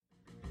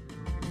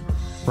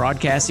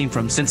Broadcasting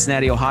from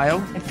Cincinnati, Ohio,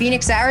 and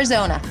Phoenix,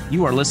 Arizona.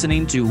 You are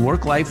listening to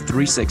Work Life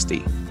 360.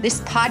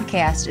 This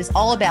podcast is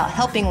all about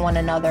helping one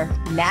another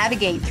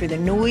navigate through the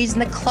noise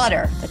and the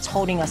clutter that's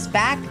holding us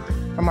back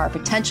from our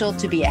potential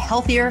to be a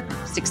healthier,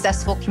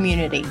 successful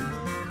community.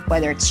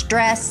 Whether it's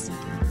stress,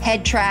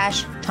 head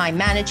trash, time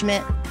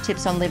management,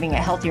 tips on living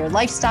a healthier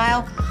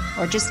lifestyle,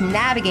 or just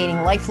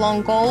navigating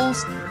lifelong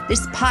goals,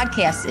 this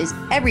podcast is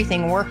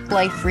everything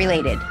work-life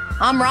related.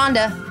 I'm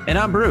Rhonda. And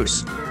I'm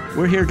Bruce.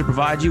 We're here to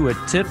provide you with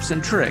tips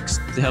and tricks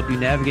to help you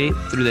navigate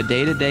through the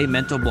day-to-day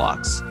mental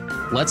blocks.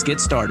 Let's get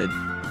started.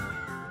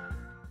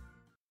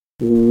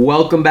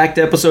 Welcome back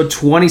to episode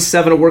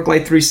 27 of Work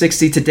Life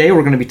 360. Today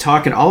we're going to be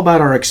talking all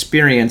about our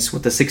experience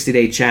with the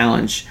 60-day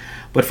challenge.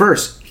 But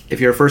first, if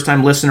you're a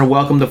first-time listener,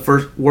 welcome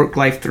to Work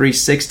Life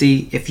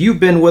 360. If you've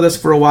been with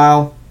us for a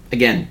while,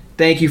 again,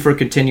 thank you for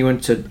continuing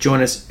to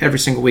join us every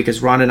single week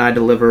as Ron and I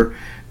deliver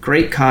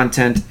great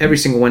content every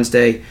single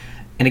Wednesday.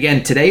 And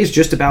again, today is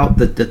just about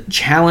the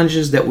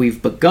challenges that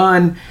we've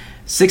begun.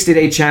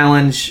 60-day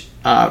challenge.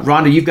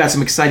 Rhonda, you've got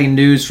some exciting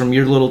news from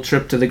your little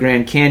trip to the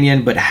Grand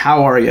Canyon, but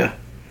how are you?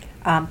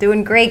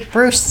 Doing great,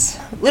 Bruce.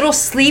 A little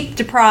sleep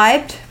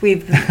deprived.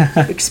 We've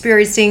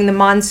experiencing the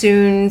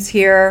monsoons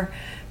here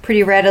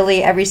pretty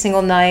readily every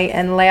single night.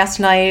 And last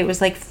night it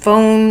was like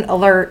phone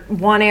alert,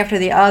 one after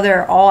the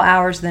other, all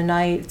hours of the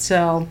night.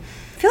 So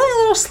feeling a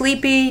little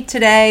sleepy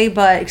today,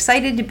 but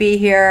excited to be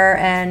here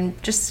and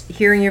just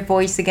hearing your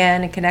voice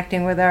again and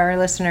connecting with our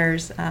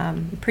listeners.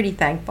 Pretty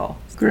thankful.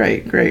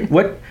 Great.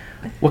 What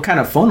kind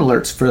of phone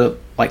alerts for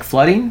like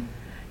flooding?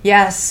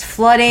 Yes,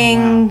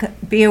 flooding, oh, wow.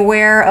 Be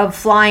aware of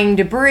flying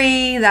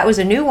debris. That was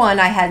a new one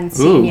I hadn't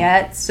seen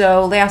yet.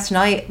 So last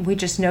night we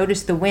just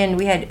noticed the wind.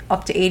 We had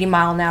up to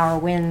 80-mile-an-hour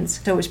winds.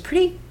 So it was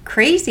pretty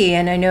crazy.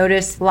 And I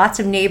noticed lots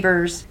of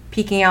neighbors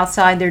peeking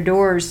outside their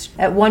doors.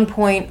 At one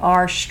point,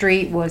 our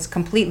street was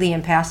completely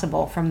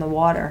impassable from the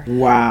water.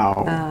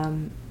 Wow.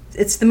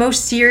 It's the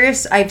most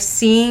serious I've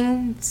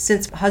seen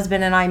since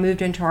husband and I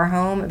moved into our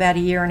home about a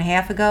year and a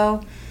half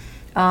ago.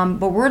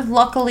 But we're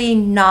luckily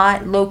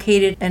not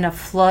located in a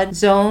flood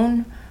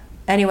zone.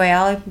 Anyway,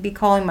 I'll be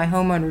calling my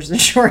homeowner's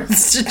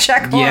insurance to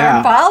check on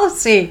our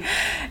policy.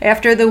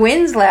 After the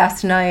winds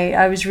last night,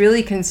 I was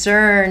really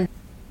concerned.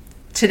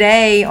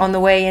 Today, on the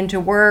way into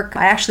work,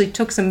 I actually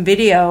took some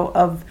video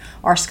of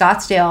our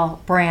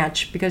Scottsdale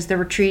branch because there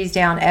were trees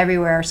down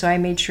everywhere. So I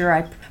made sure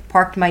I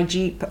parked my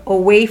Jeep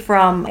away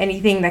from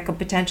anything that could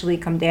potentially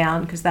come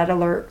down because that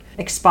alert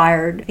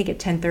expired, I think, at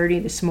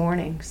 10:30 this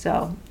morning.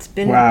 So it's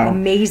been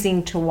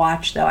amazing to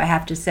watch, though, I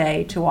have to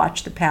say, to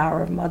watch the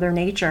power of Mother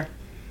Nature.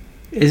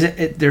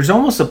 There's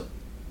almost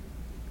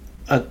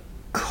a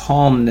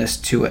calmness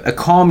to it, a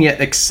calm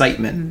yet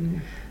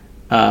excitement.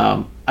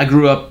 I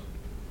grew up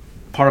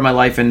part of my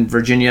life in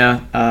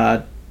Virginia,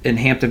 in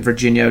Hampton,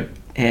 Virginia,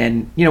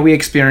 and we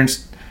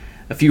experienced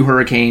a few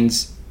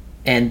hurricanes,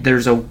 and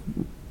there's a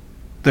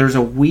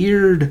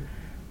weird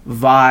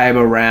vibe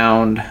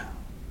around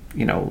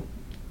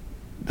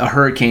a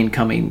hurricane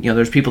coming.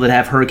 There's people that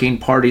have hurricane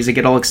parties, they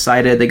get all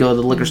excited, they go to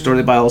the liquor store,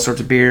 they buy all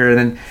sorts of beer, and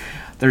then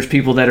there's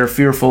people that are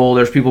fearful,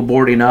 there's people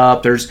boarding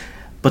up, there's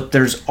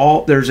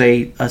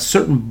a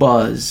certain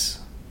buzz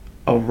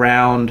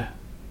around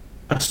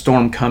a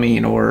storm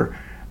coming or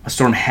a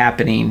storm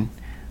happening,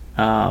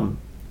 kind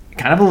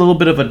of a little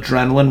bit of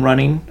adrenaline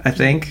running, I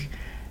think.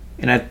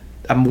 And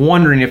I'm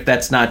wondering if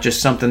that's not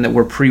just something that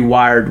we're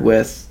pre-wired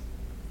with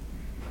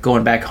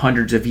going back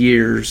hundreds of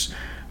years,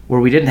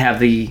 where we didn't have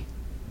the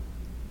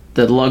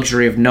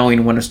luxury of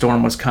knowing when a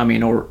storm was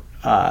coming or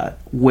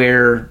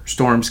where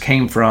storms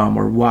came from,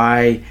 or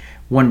why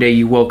one day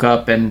you woke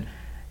up and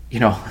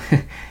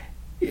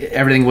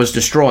everything was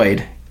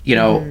destroyed.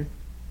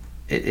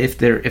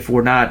 If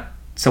we're not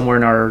somewhere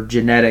in our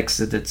genetics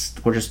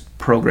we're just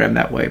programmed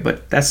that way.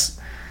 But that's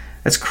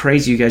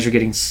crazy. You guys are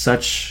getting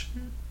such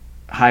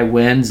high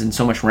winds and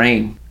so much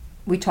rain.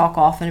 We talk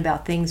often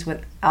about things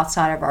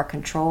outside of our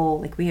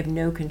control, like we have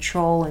no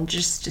control, and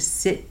just to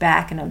sit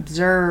back and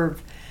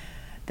observe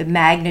the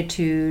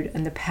magnitude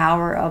and the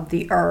power of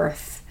the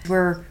earth.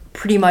 We're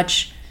pretty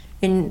much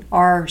in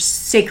our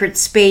sacred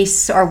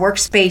space, our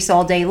workspace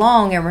all day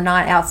long, and we're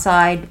not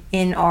outside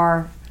in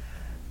our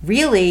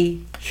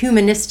really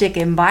humanistic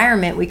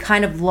environment. We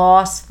kind of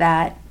lost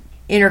that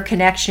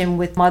interconnection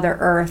with Mother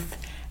Earth.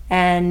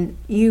 And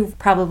you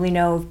probably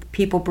know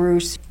people,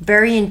 Bruce,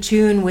 very in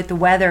tune with the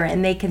weather,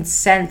 and they can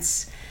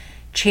sense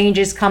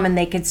changes coming.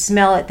 They can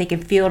smell it. They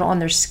can feel it on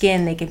their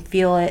skin. They can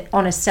feel it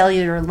on a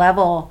cellular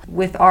level.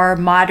 With our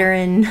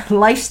modern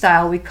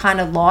lifestyle, we've kind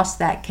of lost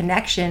that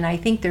connection. I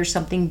think there's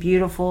something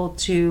beautiful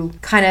to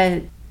kind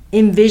of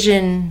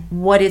envision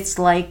what it's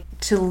like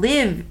to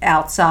live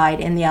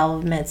outside in the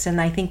elements. And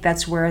I think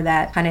that's where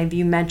that kind of,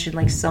 you mentioned,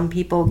 like some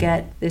people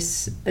get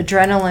this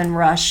adrenaline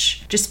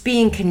rush. Just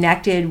being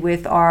connected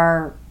with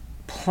our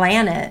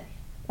planet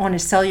on a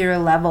cellular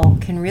level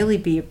can really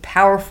be a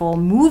powerful,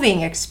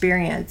 moving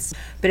experience,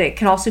 but it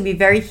can also be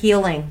very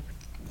healing.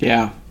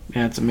 Yeah,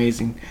 it's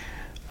amazing.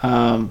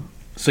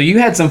 So you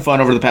had some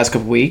fun over the past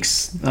couple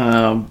weeks.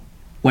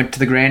 went to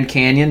the Grand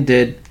Canyon,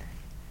 did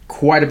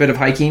quite a bit of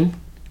hiking.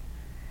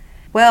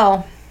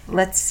 Well,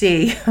 let's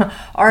see.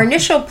 Our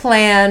initial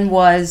plan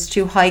was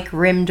to hike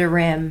rim to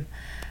rim,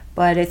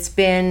 but it's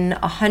been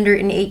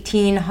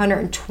 118,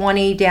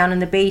 120 down in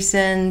the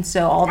basin.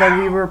 So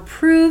although we were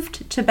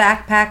approved to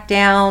backpack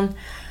down,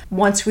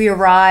 once we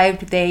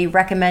arrived, they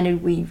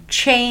recommended we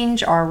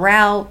change our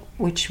route,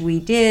 which we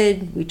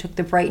did. We took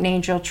the Brighton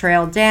Angel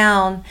Trail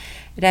down.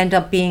 It ended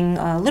up being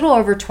a little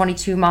over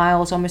 22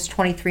 miles, almost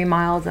 23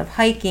 miles of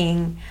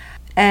hiking.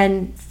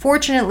 And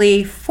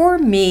fortunately for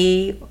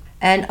me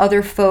and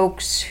other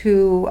folks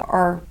who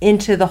are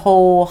into the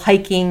whole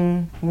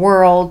hiking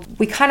world,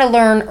 we kind of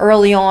learn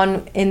early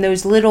on in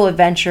those little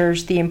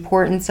adventures the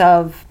importance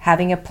of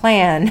having a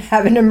plan,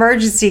 having an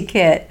emergency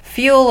kit,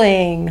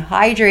 fueling,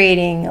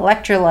 hydrating,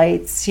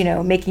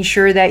 electrolytes, making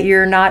sure that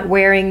you're not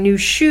wearing new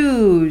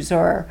shoes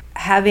or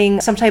having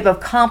some type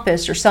of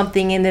compass or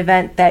something in the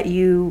event that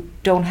you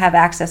don't have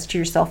access to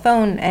your cell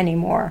phone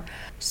anymore.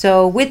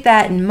 So with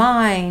that in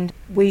mind,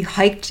 we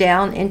hiked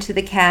down into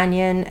the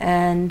canyon,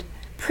 and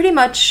pretty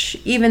much,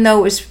 even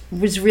though it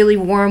was really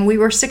warm, we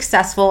were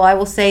successful. I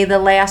will say the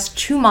last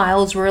 2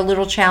 miles were a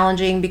little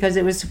challenging because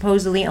it was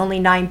supposedly only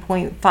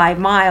 9.5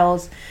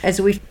 miles. As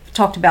we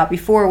talked about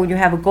before, when you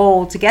have a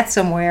goal to get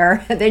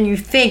somewhere, and then you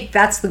think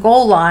that's the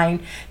goal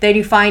line, then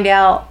you find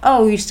out,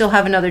 oh, you still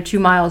have another 2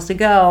 miles to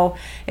go.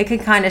 It can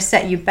kind of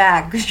set you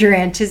back because you're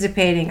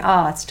anticipating,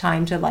 it's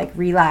time to like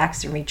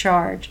relax and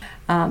recharge.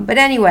 But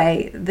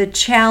anyway, the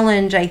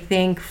challenge, I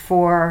think,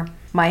 for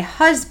my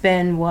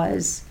husband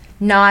was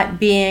not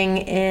being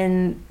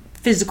in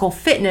physical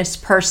fitness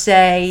per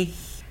se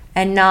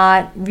and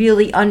not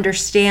really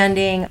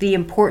understanding the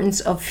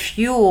importance of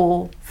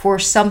fuel for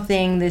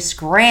something this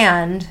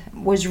grand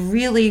was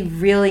really,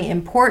 really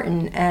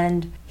important.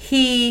 And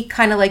he,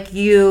 kind of like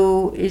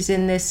you, is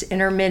in this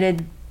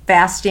intermittent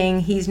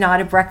fasting. He's not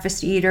a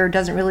breakfast eater,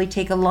 doesn't really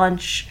take a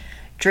lunch,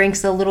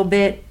 drinks a little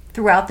bit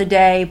throughout the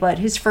day, but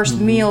his first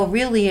meal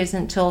really isn't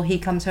until he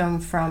comes home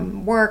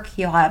from work.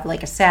 He'll have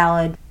like a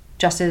salad,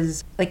 just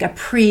as like a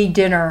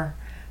pre-dinner,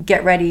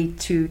 get ready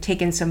to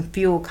take in some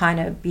fuel kind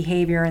of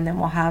behavior, and then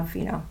we'll have,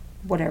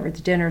 whatever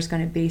the dinner is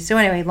going to be. So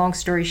anyway, long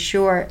story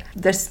short,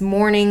 this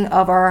morning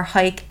of our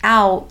hike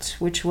out,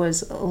 which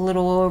was a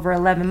little over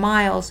 11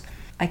 miles,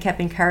 I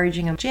kept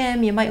encouraging him,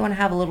 Jim, you might want to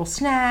have a little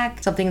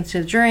snack, something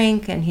to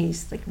drink. And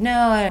he's like,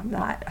 no, I'm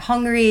not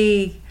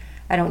hungry.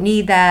 I don't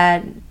need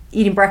that.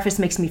 Eating breakfast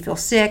makes me feel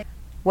sick.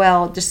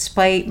 Well,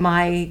 despite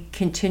my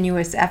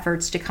continuous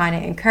efforts to kind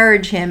of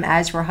encourage him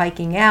as we're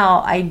hiking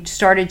out, I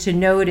started to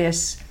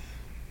notice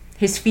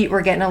his feet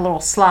were getting a little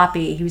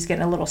sloppy. He was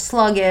getting a little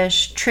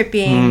sluggish,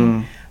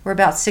 tripping. We're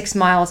about 6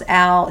 miles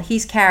out.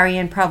 He's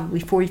carrying probably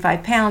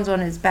 45 pounds on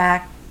his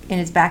back. In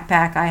his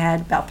backpack, I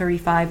had about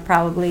 35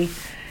 probably.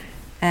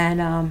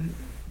 And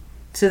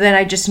so then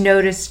I just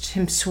noticed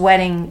him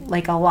sweating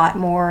like a lot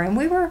more. And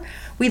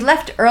we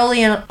left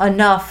early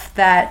enough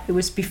that it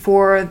was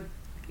before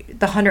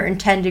the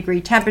 110 degree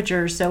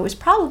temperature. So it was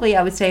probably,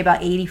 I would say, about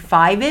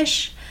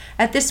 85-ish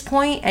at this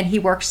point. And he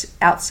works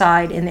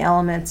outside in the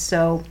elements.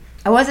 So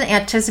I wasn't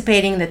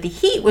anticipating that the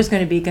heat was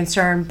going to be a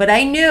concern, but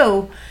I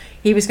knew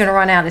he was going to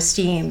run out of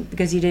steam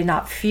because he did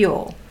not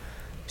fuel.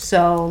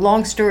 So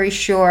long story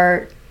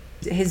short,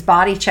 his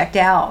body checked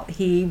out.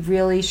 He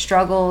really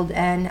struggled,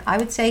 and I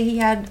would say he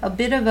had a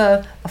bit of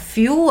a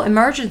fuel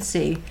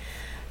emergency.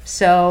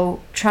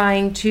 So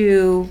trying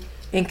to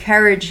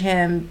encourage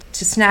him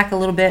to snack a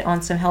little bit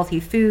on some healthy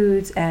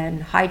foods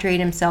and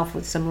hydrate himself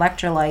with some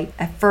electrolyte.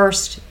 At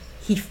first,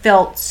 he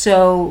felt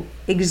so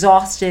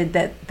exhausted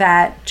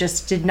that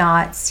just did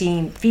not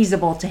seem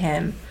feasible to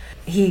him.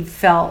 He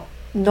felt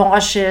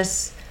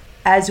nauseous.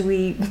 As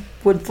we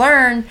would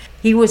learn,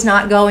 he was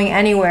not going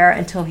anywhere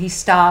until he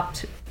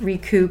stopped,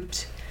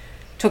 recouped,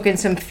 took in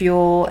some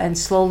fuel, and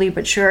slowly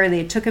but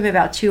surely, it took him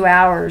about 2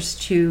 hours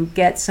to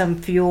get some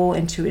fuel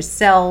into his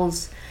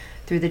cells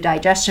through the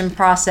digestion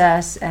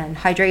process and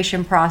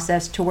hydration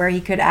process to where he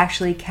could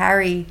actually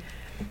carry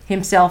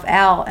himself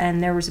out.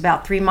 And there was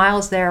about 3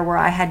 miles there where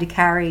I had to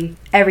carry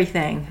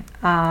everything.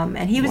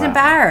 And he was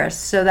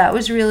embarrassed. So that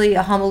was really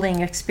a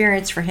humbling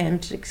experience for him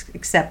to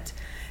accept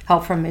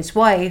help from his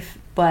wife.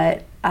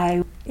 But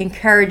I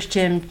encouraged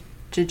him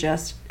to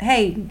just,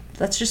 hey,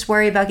 let's just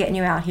worry about getting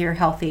you out here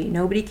healthy.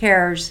 Nobody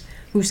cares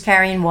who's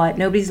carrying what.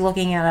 Nobody's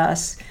looking at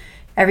us.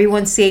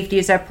 Everyone's safety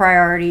is our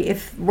priority.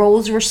 If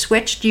roles were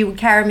switched, you would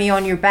carry me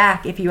on your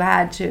back if you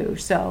had to.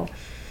 So,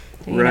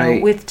 you know,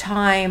 with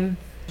time,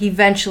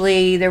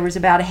 eventually there was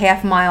about a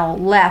half mile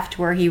left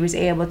where he was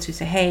able to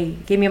say, hey,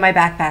 give me my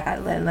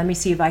backpack. Let me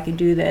see if I can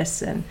do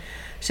this. And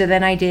so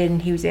then I did,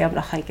 and he was able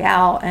to hike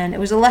out. And it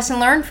was a lesson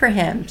learned for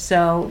him.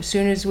 So as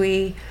soon as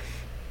we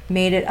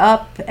made it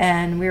up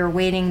and we were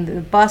waiting the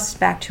bus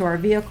back to our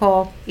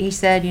vehicle, he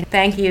said,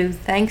 thank you.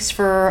 Thanks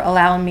for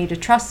allowing me to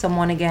trust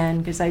someone again,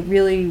 because I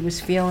really was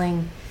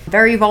feeling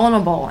very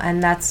vulnerable,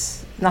 and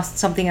that's not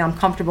something I'm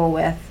comfortable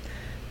with.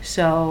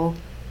 So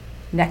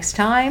next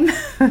time,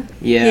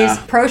 his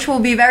approach will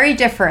be very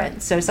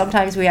different. So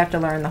sometimes we have to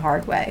learn the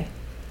hard way.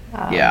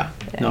 Yeah.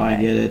 No, I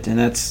get it. And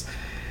that's,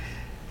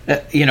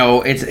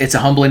 it's a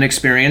humbling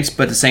experience,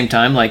 but at the same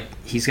time, like,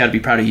 he's got to be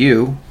proud of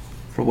you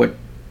for what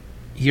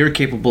you're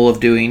capable of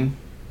doing.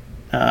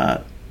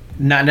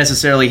 Not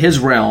necessarily his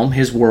realm,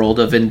 his world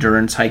of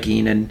endurance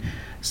hiking and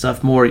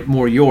stuff,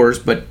 more yours,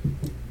 but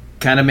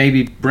kind of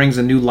maybe brings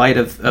a new light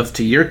of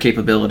to your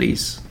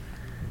capabilities.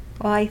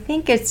 Well, I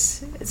think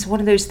it's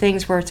one of those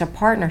things where it's a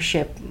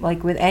partnership,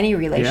 like with any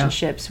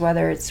relationships,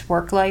 whether it's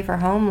work life or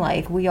home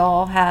life. We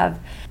all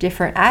have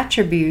different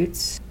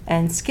attributes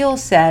and skill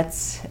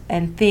sets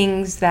and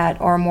things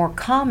that are more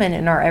common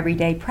in our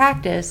everyday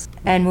practice.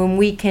 And when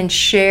we can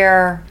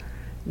share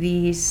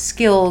these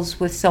skills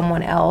with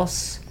someone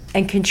else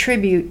and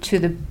contribute to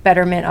the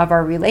betterment of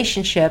our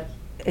relationship,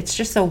 it's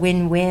just a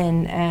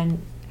win-win.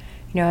 And,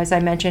 as I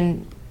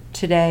mentioned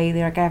today,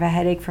 like, I have a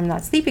headache from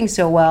not sleeping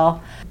so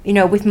well.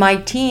 With my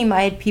team,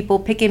 I had people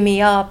picking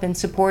me up and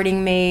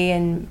supporting me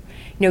and,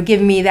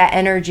 giving me that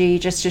energy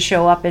just to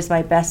show up as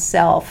my best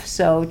self.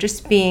 So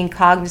just being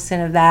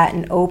cognizant of that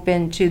and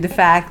open to the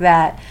fact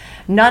that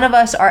none of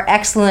us are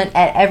excellent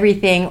at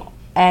everything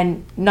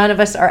and none of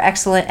us are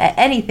excellent at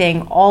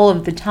anything all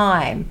of the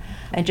time.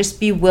 And just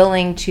be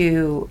willing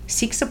to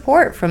seek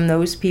support from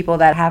those people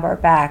that have our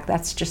back.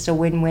 That's just a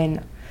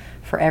win-win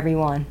for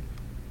everyone.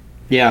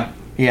 Yeah.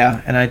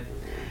 And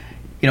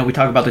we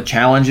talk about the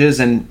challenges,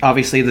 and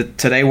obviously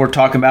today we're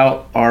talking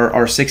about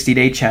our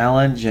 60-day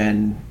challenge,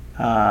 and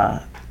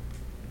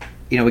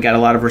we got a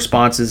lot of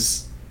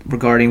responses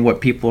regarding what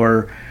people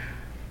are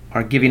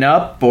giving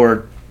up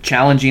or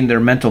challenging their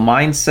mental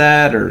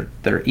mindset or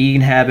their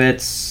eating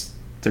habits,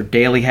 their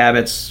daily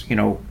habits.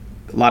 A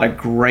lot of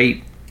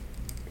great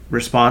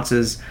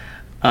responses.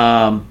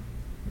 Want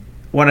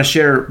to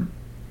share,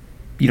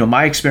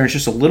 my experience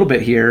just a little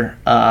bit here.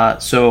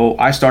 So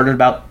I started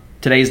about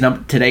today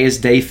is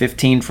day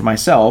 15 for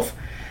myself,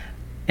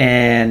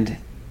 and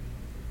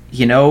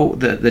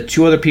the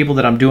two other people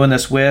that I'm doing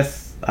this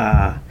with,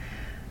 I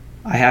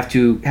have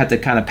to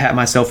kind of pat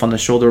myself on the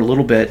shoulder a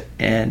little bit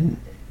and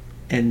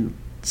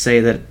say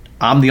that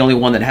I'm the only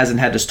one that hasn't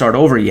had to start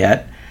over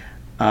yet.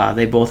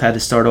 They both had to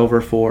start over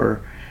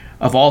for,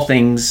 of all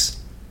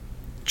things,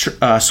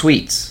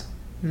 sweets.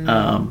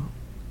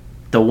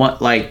 The one,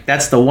 like,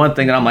 that's the one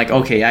thing that I'm like,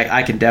 okay,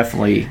 I can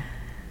definitely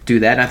do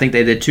that, and I think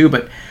they did too.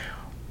 But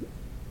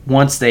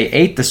once they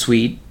ate the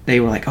sweet, they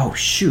were like, oh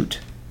shoot,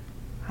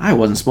 I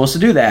wasn't supposed to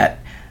do that.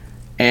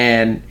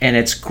 And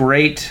it's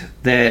great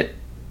that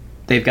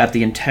they've got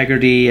the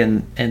integrity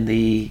and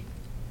the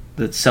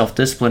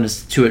self-discipline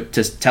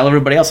to tell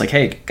everybody else, like,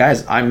 hey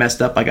guys, I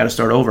messed up, I got to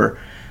start over.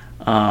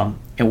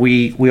 And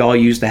we all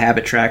use the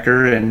habit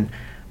tracker, and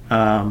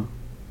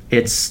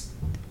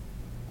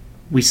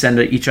we send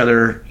each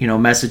other,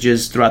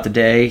 messages throughout the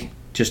day,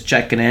 just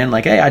checking in,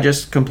 like, hey, I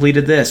just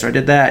completed this or I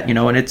did that,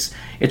 and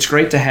it's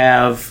great to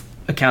have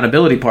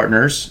accountability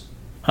partners.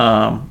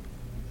 I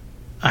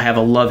have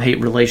a love-hate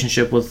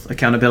relationship with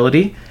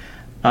accountability.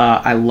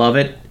 I love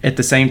it at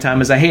the same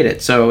time as I hate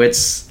it. So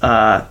it's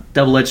a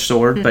double-edged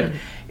sword, but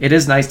it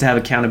is nice to have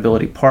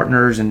accountability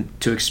partners and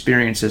to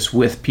experience this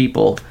with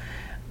people.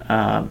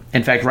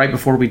 In fact, right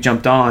before we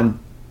jumped on,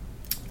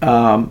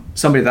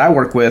 somebody that I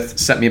work with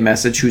sent me a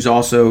message who's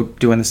also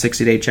doing the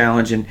 60-day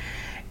challenge, and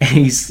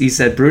he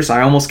said, Bruce,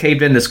 I almost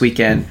caved in this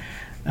weekend.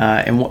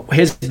 And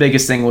his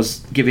biggest thing was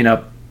giving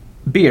up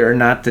beer.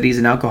 Not that he's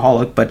an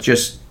alcoholic, but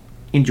just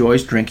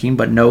enjoys drinking,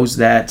 but knows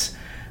that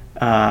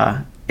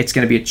it's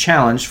going to be a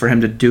challenge for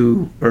him to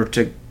do or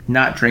to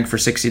not drink for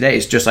 60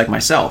 days, just like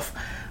myself.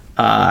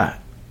 And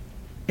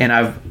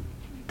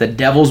the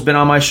devil's been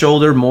on my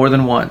shoulder more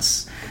than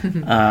once.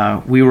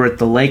 We were at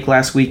the lake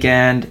last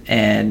weekend,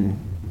 and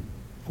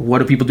what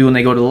do people do when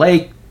they go to the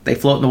lake? They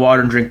float in the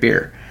water and drink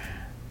beer.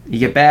 You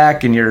get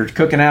back and you're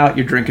cooking out,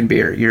 you're drinking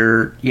beer.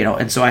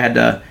 And so I had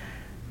to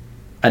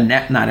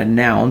not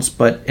announce,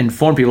 but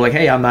inform people, like,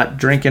 hey, I'm not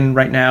drinking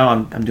right now.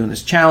 I'm doing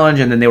this challenge.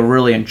 And then they were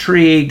really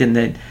intrigued, and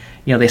then,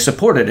 they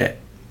supported it.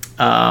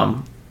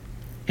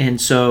 And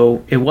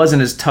so it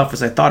wasn't as tough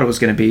as I thought it was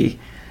going to be,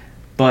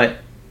 but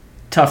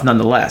tough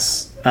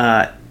nonetheless.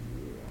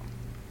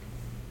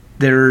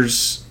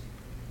 There's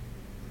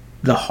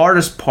the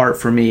hardest part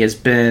for me has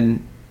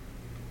been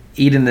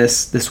eating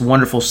this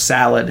wonderful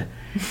salad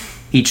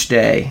each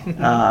day.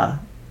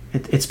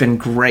 It's been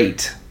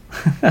great.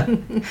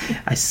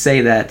 I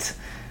say that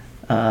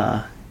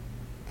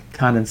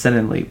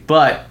condescendingly,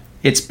 but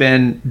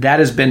that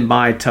has been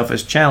my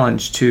toughest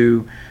challenge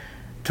to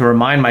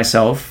remind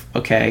myself,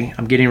 okay,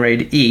 I'm getting ready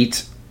to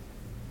eat,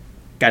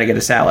 got to get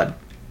a salad.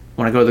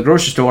 When I go to the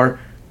grocery store,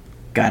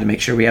 got to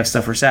make sure we have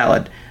stuff for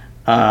salad.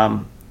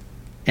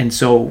 And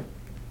so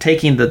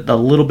taking the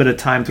little bit of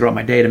time throughout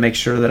my day to make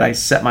sure that I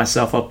set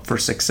myself up for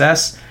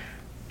success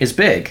is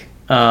big.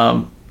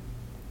 My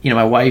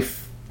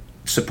wife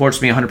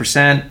supports me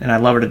 100%, and I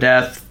love her to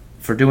death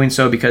for doing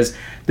so, because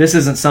this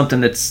isn't something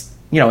that's,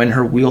 in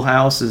her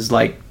wheelhouse, is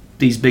like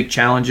these big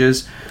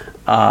challenges.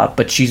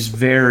 But she's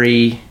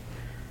very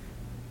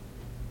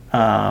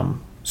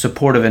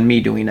supportive in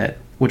me doing it,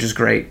 which is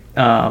great.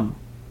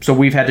 So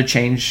we've had to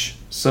change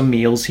some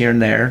meals here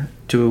and there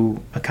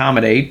to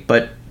accommodate,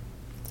 but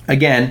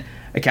again,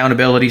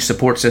 accountability,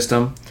 support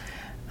system.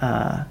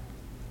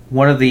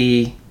 One of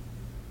the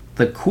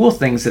cool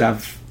things that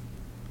I've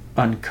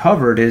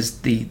uncovered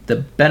is the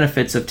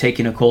benefits of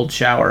taking a cold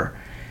shower.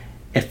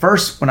 At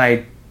first, when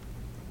I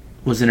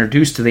was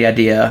introduced to the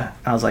idea,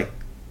 I was like,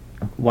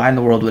 why in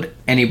the world would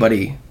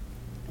anybody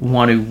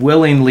want to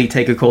willingly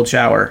take a cold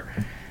shower?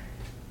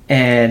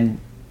 And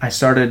I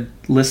started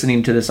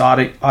listening to this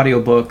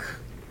audiobook,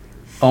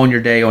 Own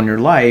Your Day, Own Your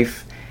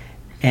Life,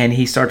 and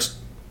he starts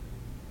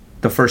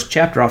the first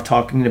chapter off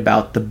talking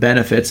about the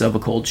benefits of a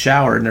cold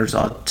shower, and there's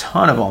a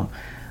ton of them.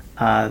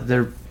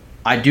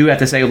 I do have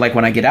to say, like,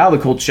 when I get out of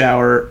the cold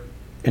shower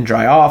and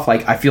dry off,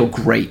 like, I feel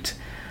great.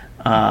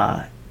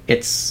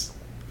 It's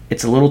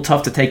a little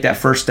tough to take that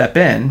first step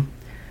in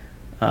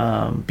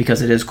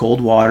because it is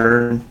cold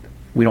water and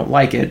we don't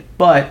like it.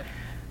 But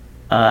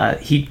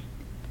he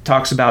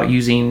talks about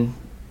using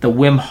the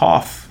Wim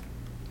Hof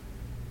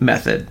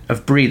method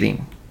of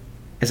breathing.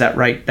 Is that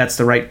right? That's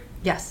the right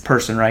Yes.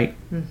 person, right?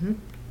 Mm-hmm.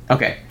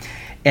 Okay.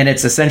 And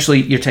it's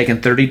essentially you're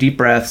taking 30 deep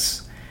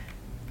breaths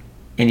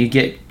and you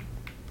get,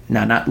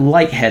 now not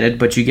lightheaded,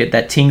 but you get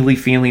that tingly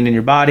feeling in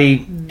your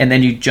body, and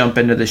then you jump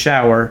into the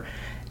shower.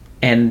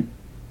 And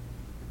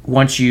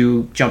once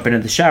you jump into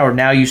the shower,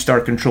 now you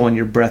start controlling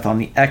your breath on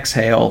the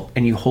exhale,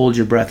 and you hold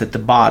your breath at the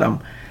bottom.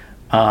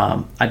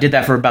 I did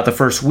that for about the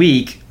first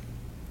week,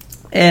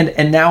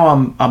 and now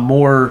I'm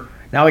more,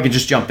 now I can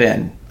just jump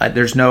in.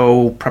 There's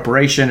no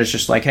preparation. It's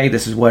just like, hey,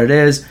 this is what it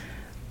is.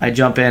 I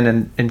jump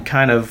in and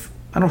kind of,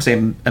 I don't say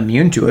I'm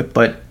immune to it,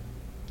 but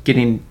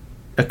getting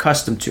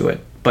accustomed to it.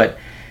 But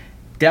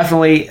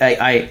definitely,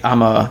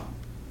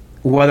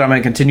 whether I'm going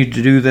to continue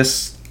to do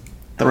this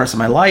the rest of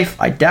my life,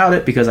 I doubt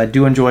it, because I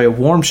do enjoy a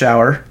warm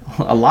shower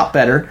a lot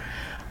better.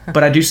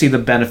 But I do see the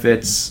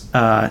benefits.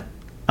 I'm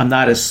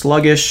not as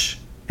sluggish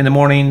in the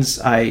mornings.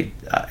 I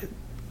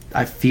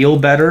feel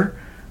better,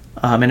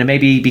 and it may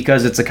be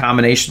because it's a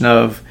combination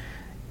of,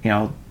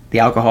 the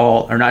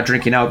alcohol or not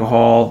drinking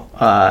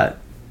alcohol,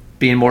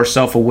 being more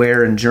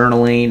self-aware and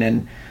journaling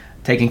and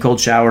taking cold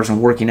showers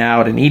and working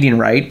out and eating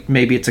right.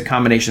 Maybe it's a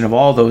combination of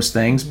all those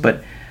things,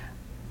 but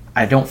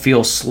I don't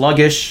feel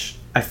sluggish.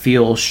 I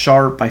feel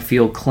sharp. I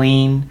feel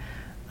clean.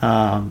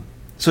 So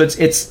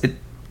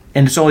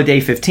and it's only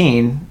day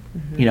 15.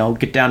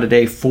 Get down to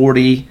day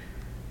 40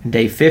 and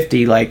day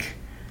 50. Like,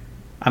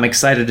 I'm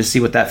excited to see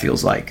what that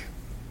feels like.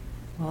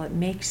 Well, it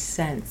makes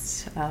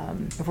sense.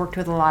 I've worked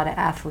with a lot of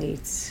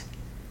athletes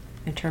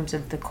in terms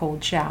of the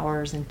cold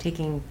showers and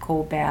taking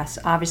cold baths.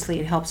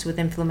 Obviously, it helps with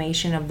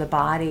inflammation of the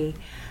body,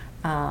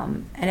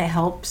 and it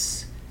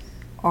helps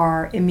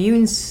our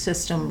immune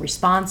system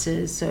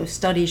responses. So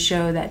studies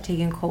show that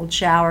taking a cold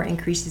shower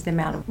increases the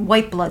amount of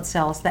white blood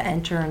cells that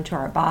enter into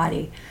our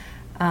body,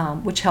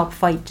 which help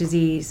fight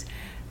disease.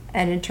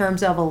 And in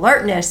terms of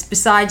alertness,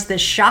 besides the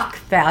shock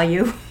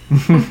value,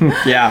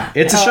 yeah,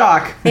 it's a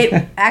shock.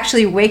 It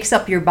actually wakes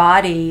up your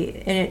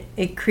body, and it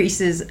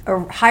increases a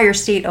higher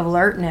state of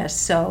alertness.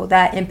 So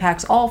that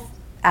impacts all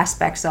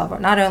aspects of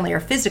it, not only our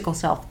physical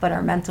self, but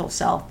our mental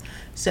self.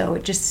 So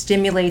it just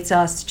stimulates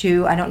us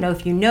to, I don't know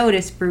if you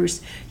noticed,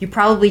 Bruce, you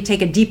probably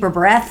take a deeper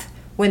breath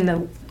when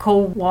the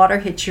cold water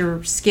hits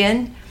your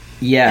skin.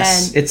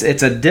 Yes, and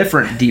it's a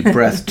different deep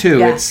breath too.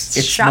 Yeah,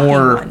 it's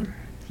more one.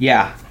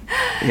 Yeah.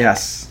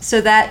 Yes.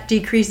 So that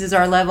decreases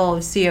our level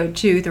of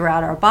CO2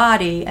 throughout our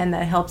body, and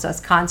that helps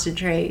us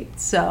concentrate.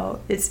 So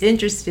it's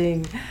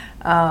interesting.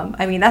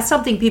 That's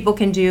something people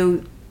can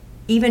do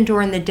even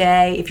during the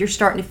day. If you're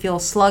starting to feel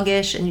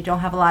sluggish and you don't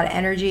have a lot of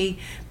energy,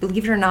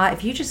 believe it or not,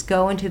 if you just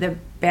go into the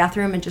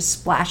bathroom and just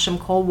splash some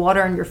cold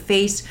water on your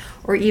face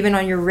or even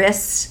on your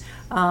wrists,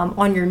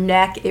 on your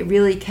neck, it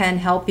really can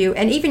help you.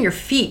 And even your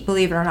feet,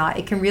 believe it or not,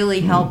 it can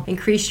really help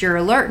increase your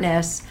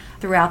alertness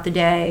throughout the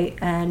day.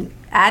 And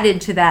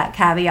added to that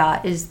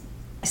caveat is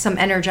some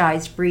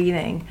energized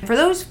breathing. For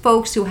those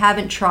folks who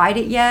haven't tried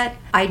it yet,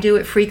 I do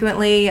it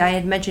frequently. I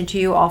had mentioned to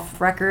you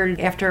off record,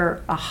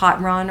 after a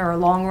hot run or a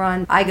long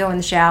run, I go in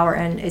the shower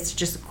and it's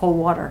just cold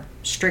water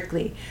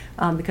strictly,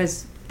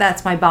 because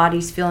that's my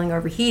body's feeling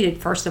overheated,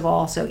 first of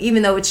all. So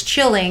even though it's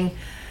chilling,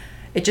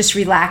 it just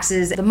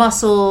relaxes the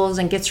muscles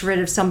and gets rid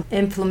of some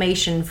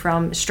inflammation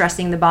from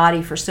stressing the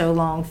body for so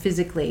long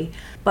physically.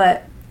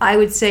 But I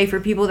would say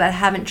for people that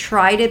haven't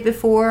tried it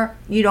before,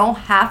 you don't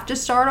have to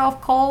start off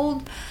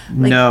cold.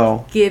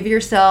 No. Give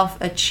yourself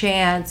a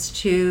chance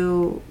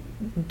to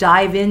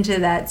dive into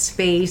that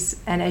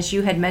space. And as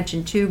you had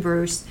mentioned too,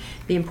 Bruce,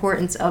 the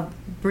importance of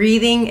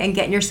breathing and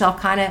getting yourself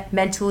kind of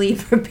mentally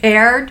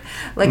prepared,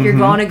 like you're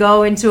going to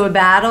go into a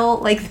battle,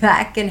 like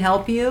that can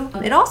help you.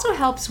 It also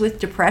helps with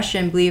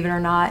depression, believe it or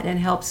not, and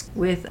helps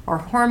with our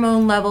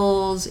hormone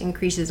levels,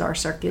 increases our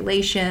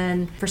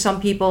circulation. For some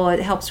people,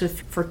 it helps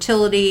with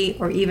fertility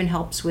or even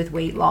helps with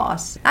weight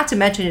loss. Not to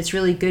mention, it's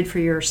really good for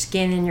your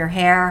skin and your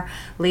hair.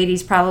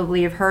 Ladies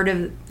probably have heard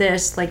of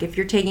this, like if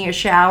you're taking a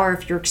shower,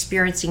 if you're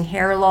experiencing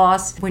hair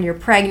loss when you're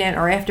pregnant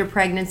or after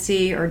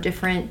pregnancy or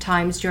different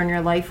times during your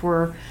their life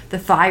where the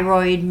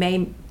thyroid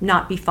may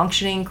not be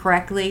functioning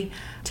correctly.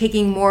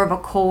 Taking more of a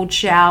cold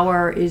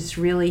shower is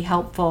really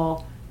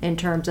helpful in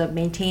terms of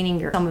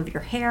maintaining some of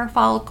your hair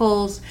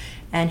follicles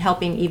and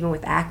helping even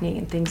with acne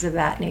and things of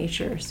that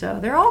nature. So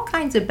there are all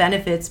kinds of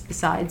benefits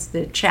besides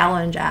the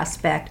challenge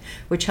aspect,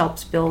 which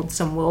helps build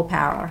some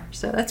willpower.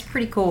 So that's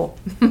pretty cool.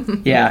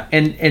 Yeah,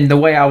 and the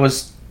way I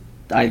was,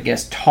 I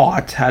guess,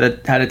 taught how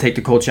to take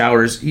the cold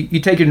showers, you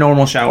take your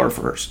normal shower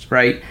first,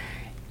 right?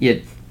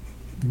 You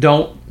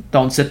don't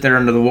sit there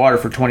under the water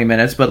for 20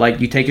 minutes, but like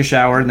you take your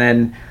shower and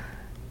then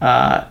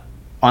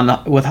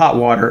with hot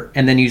water,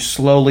 and then you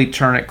slowly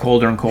turn it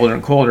colder and colder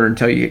and colder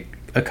until you get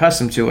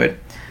accustomed to it.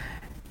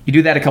 You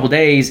do that a couple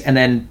days, and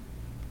then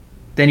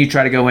you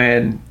try to go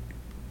in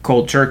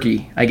cold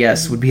turkey, I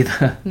guess would be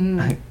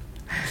the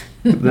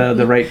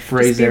the right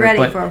phrase. Just be there. ready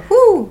But, for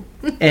whoo.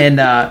 and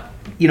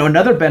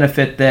another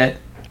benefit that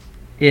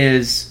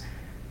is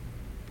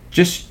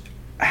just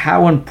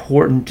how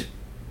important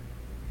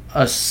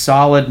a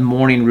solid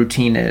morning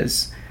routine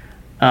is.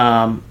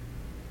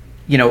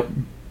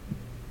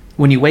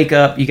 When you wake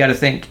up, you got to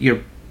think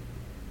your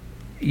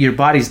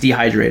body's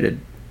dehydrated,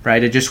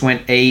 right? It just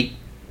went 8,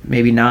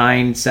 maybe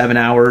 9, 7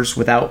 hours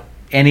without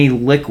any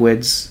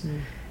liquids,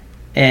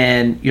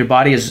 and your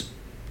body is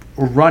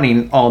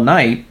running all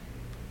night.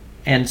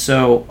 And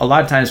so a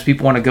lot of times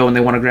people want to go and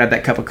they want to grab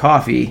that cup of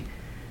coffee.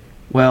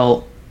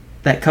 Well,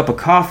 that cup of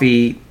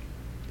coffee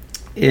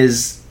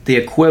is the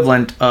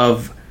equivalent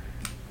of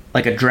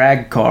like a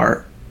drag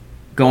car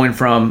going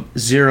from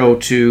 0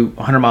 to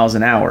 100 miles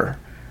an hour.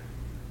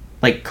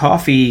 Like,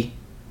 coffee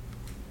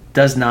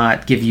does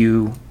not give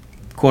you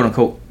quote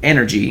unquote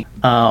energy.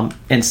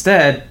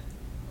 Instead,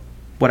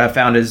 what I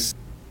found is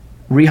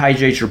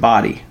rehydrate your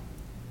body,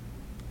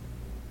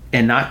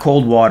 and not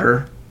cold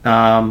water,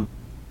 tap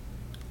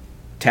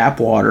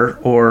water,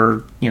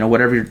 or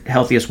whatever your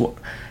healthiest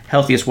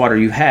water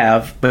you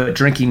have, but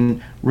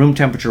drinking room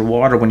temperature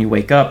water when you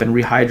wake up and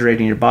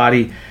rehydrating your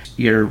body.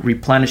 You're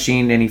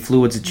replenishing any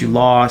fluids that you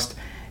lost,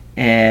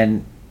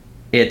 and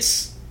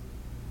it's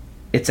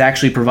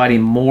actually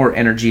providing more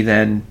energy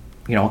than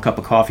a cup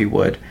of coffee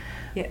would.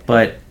 Yeah.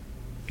 But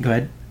go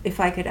ahead.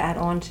 If I could add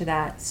on to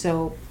that,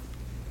 so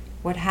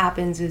what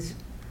happens is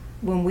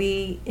when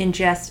we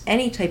ingest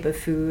any type of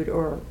food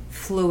or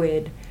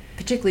fluid,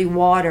 particularly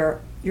water,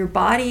 your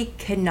body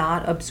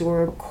cannot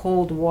absorb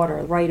cold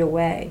water right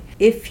away.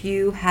 If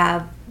you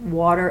have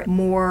water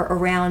more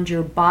around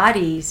your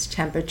body's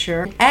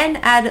temperature and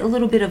add a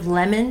little bit of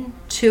lemon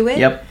to it,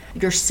 Yep.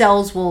 your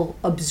cells will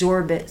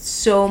absorb it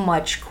so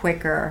much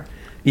quicker.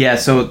 Yeah,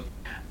 so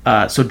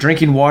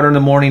drinking water in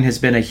the morning has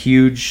been a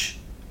huge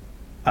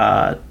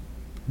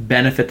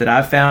benefit that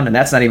I've found, and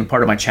that's not even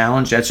part of my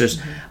challenge. That's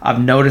just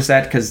I've noticed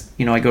that because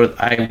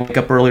I wake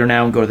up earlier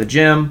now and go to the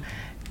gym,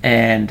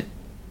 and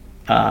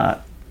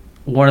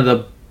one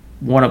of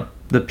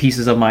the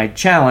pieces of my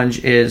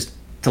challenge is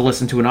to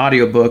listen to an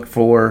audiobook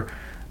for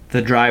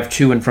the drive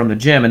to and from the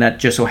gym, and that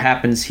just so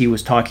happens he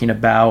was talking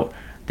about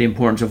the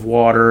importance of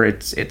water.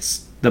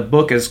 It's the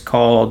book is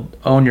called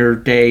Own Your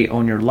Day,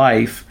 Own Your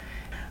Life.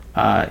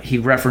 He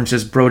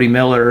references Brody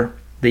Miller,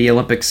 the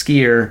Olympic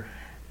skier,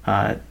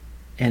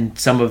 and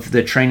some of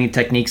the training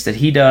techniques that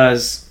he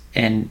does.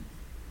 And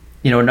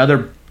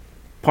another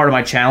part of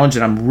my challenge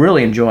that I'm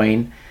really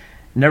enjoying,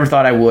 never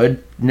thought I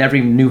would, never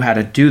even knew how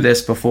to do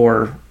this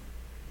before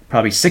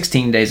probably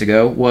 16 days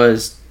ago,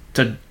 was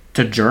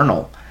to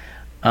journal.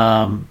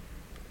 I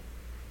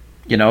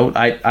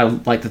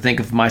like to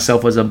think of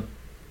myself as a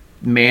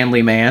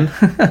manly man.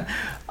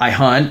 I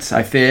hunt,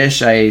 I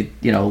fish, I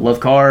love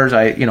cars,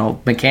 I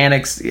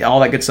mechanics, all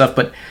that good stuff.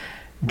 But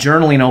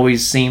journaling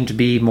always seemed to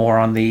be more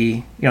on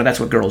the that's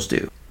what girls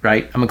do,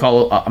 right? I'm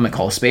gonna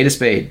call a spade a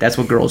spade. That's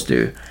what girls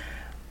do.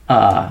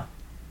 But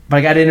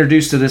I got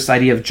introduced to this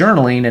idea of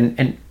journaling,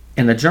 and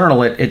in the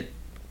journal,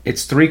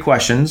 it's 3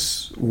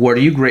 questions. What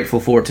are you grateful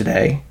for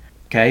today?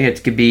 Okay,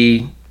 it could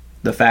be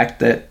the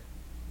fact that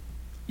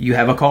you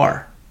have a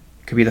car.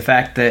 It could be the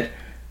fact that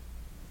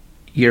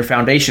your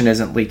foundation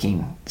isn't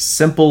leaking.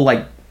 Simple,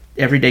 like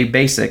everyday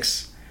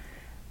basics.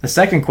 The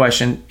second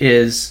question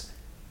is,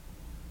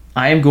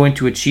 I'm going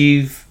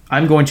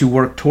to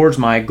work towards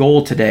my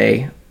goal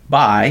today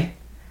by,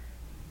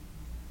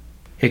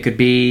 it could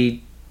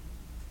be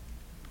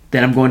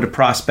that I'm going to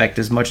prospect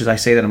as much as I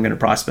say that I'm going to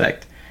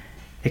prospect.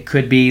 It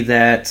could be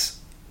that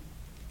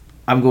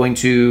I'm going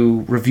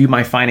to review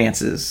my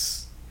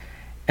finances.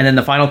 And then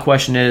the final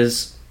question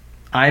is,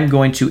 I'm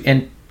going to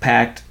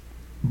impact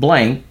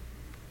blank's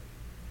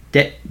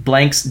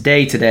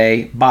day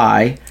today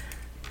by.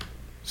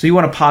 So you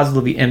want to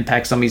positively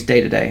impact somebody's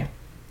day today.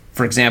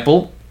 For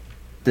example,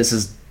 this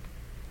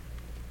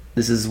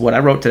is what I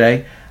wrote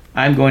today.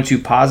 I'm going to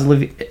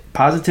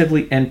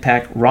positively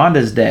impact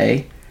Rhonda's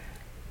day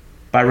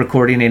by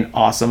recording an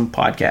awesome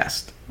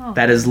podcast. Oh.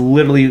 That is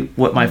literally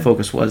what my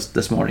focus was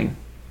this morning.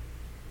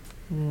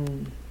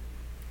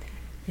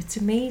 It's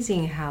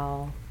amazing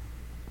how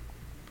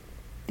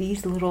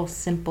these little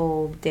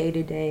simple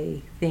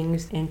day-to-day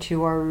things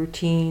into our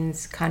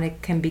routines kind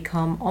of can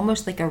become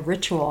almost like a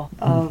ritual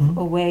of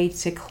a way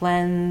to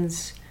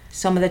cleanse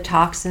some of the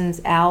toxins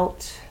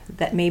out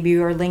that maybe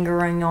are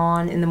lingering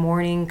on in the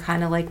morning,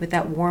 kind of like with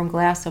that warm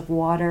glass of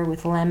water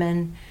with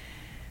lemon,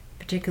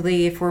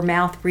 particularly if we're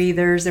mouth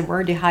breathers and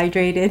we're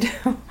dehydrated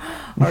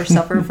or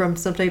suffer from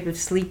some type of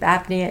sleep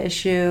apnea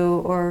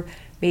issue, or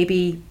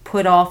maybe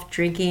put off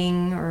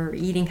drinking or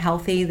eating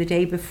healthy the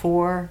day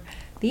before.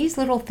 These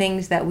little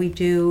things that we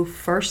do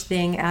first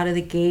thing out of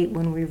the gate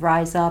when we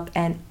rise up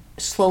and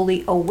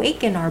slowly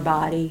awaken our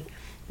body,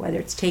 whether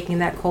it's taking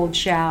that cold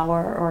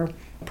shower or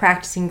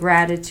practicing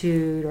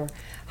gratitude or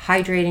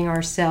hydrating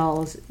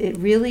ourselves, it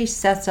really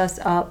sets us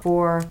up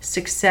for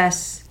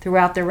success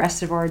throughout the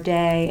rest of our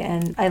day.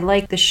 And I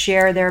like the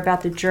share there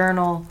about the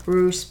journal,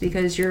 Bruce,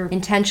 because you're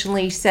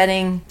intentionally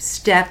setting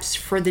steps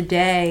for the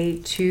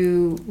day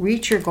to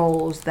reach your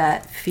goals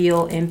that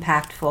feel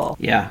impactful.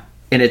 Yeah.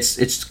 And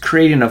it's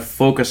creating a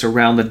focus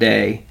around the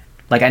day.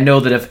 Like, I know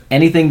that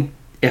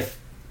if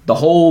the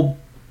whole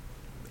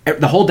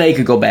day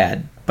could go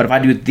bad, but if I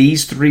do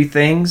these 3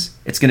 things,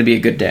 it's going to be a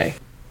good day.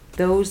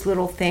 Those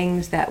little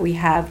things that we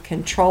have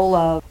control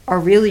of are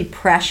really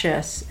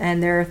precious,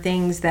 and there are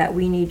things that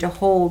we need to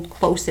hold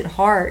close at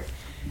heart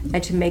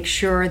and to make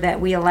sure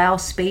that we allow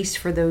space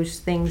for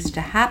those things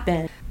to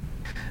happen.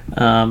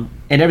 And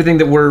everything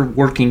that we're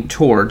working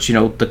towards,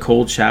 the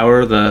cold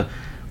shower, the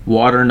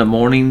water in the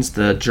mornings,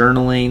 the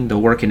journaling, the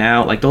working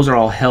out, like those are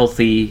all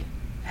healthy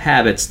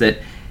habits that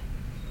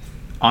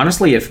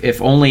honestly,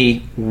 if only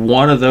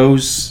one of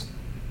those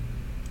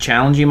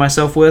challenging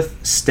myself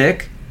with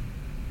stick,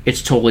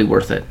 it's totally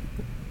worth it.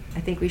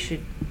 I think we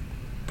should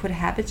put a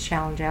habits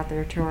challenge out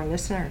there to our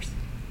listeners.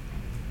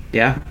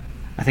 Yeah.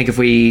 I think if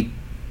we,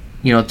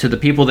 to the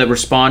people that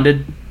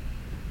responded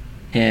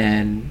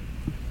and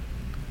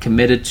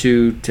committed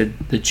to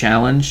the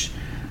challenge,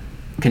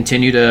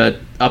 continue to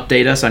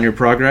update us on your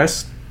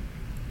progress.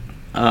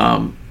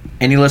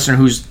 Any listener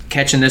who's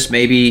catching this,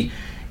 maybe,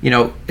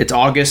 it's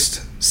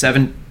August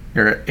 7th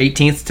or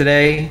 18th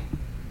today.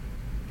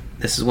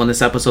 This is when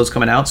this episode's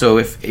coming out. So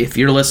if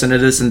you're listening to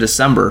this in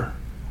December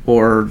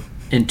or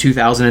in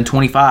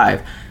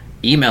 2025,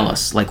 email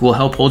us. Like, we'll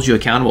help hold you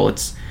accountable.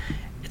 It's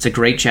a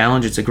great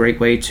challenge. It's a great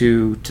way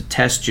to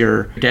test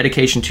your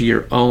dedication to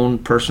your own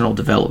personal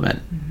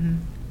development. Mm-hmm.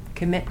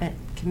 Commitment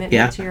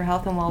to your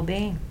health and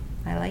well-being.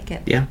 I like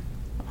it. Yeah.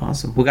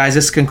 Awesome. Well, guys,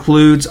 this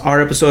concludes our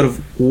episode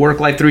of Work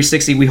Life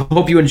 360. We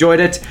hope you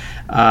enjoyed it.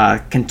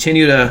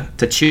 Continue to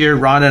cheer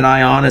Rhonda and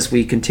I on as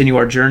we continue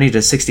our journey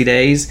to 60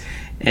 days.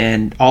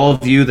 And all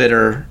of you that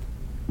are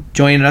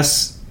joining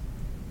us,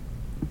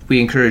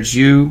 we encourage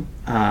you.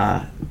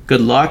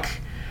 Good luck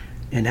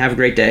and have a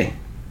great day.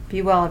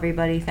 Be well,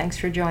 everybody. Thanks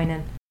for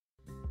joining.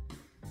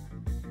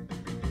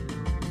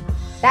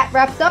 That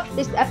wraps up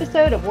this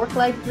episode of Work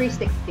Life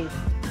 360.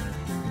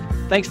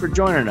 Thanks for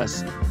joining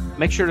us.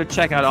 Make sure to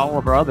check out all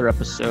of our other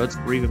episodes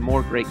for even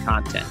more great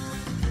content.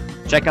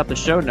 Check out the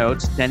show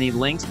notes to any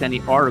links to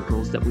any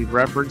articles that we've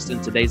referenced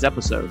in today's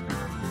episode.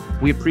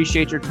 We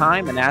appreciate your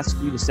time and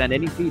ask you to send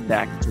any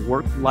feedback to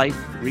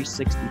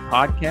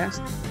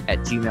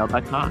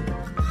worklife360podcast@gmail.com.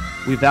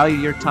 We value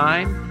your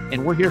time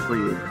and we're here for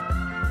you.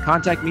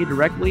 Contact me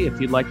directly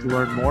if you'd like to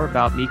learn more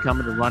about me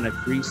coming to run a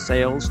free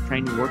sales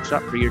training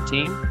workshop for your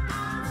team.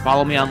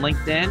 Follow me on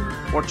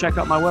LinkedIn or check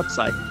out my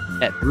website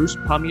at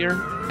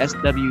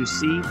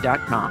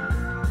brucepumierswc.com.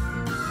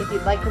 If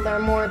you'd like to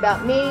learn more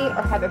about me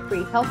or have a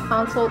free health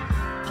consult,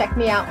 check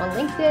me out on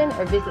LinkedIn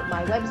or visit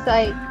my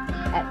website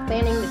at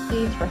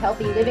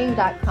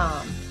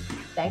planningtheseedsforhealthyliving.com.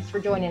 Thanks for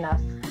joining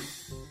us.